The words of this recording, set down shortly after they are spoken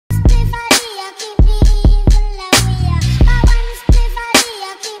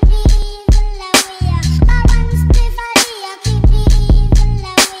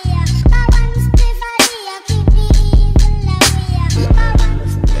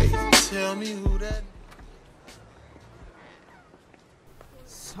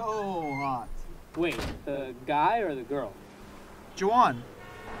so hot. Wait, the guy or the girl? Jiwon.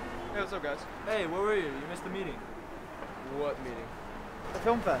 Hey, what's up, guys? Hey, where were you? You missed the meeting. What meeting? The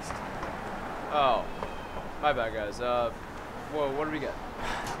film fest. Oh, my bad, guys. Whoa, what do we get?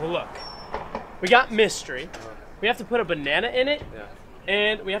 Well, look. We got mystery. We have to put a banana in it. Yeah.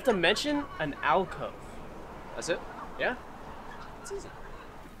 And we have to mention an alcove. That's it? Yeah? It's easy.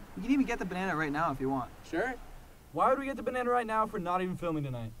 You can even get the banana right now if you want. Sure. Why would we get the banana right now if we're not even filming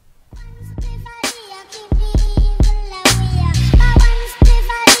tonight?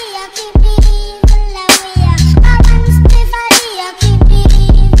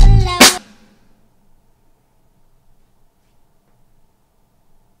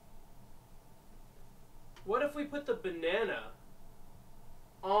 What if we put the banana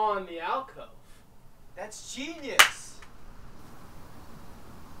on the alcove? That's genius!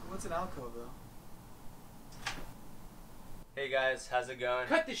 What's an alcove, though? Hey guys, how's it going?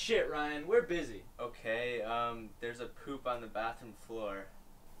 Cut the shit, Ryan. We're busy. Okay, there's a poop on the bathroom floor.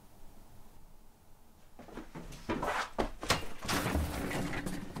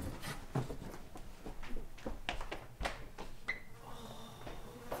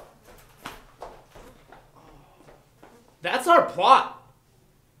 That's our plot.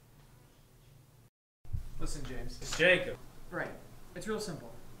 Listen, James. It's Jacob. Right. It's real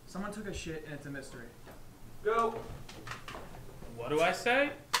simple. Someone took a shit and it's a mystery. Go. What do I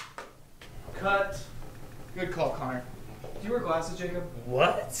say? Cut. Good call, Connor. Do you wear glasses, Jacob?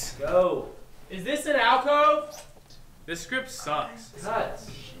 What? Go. Is this an alcove? This script sucks. Cut.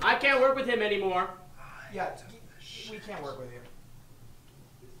 I can't work with him anymore. Yeah, we can't work with you.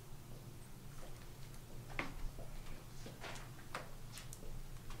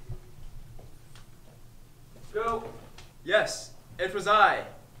 Go. Yes, it was I.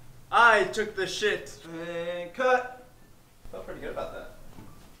 I took the shit. And cut. Felt pretty good about that.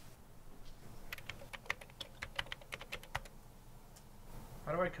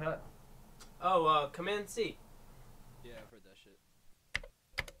 How do I cut? Oh, Command C. Yeah, I've heard that shit.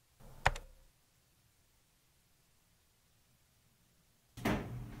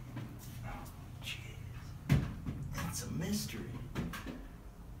 Jeez. It's a mystery.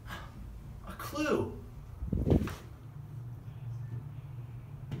 A clue.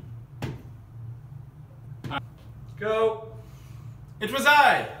 Go. It was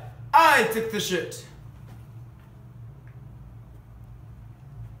I. I took the shit.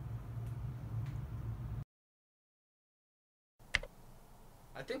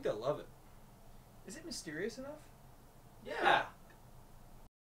 I think they'll love it. Is it mysterious enough? Yeah.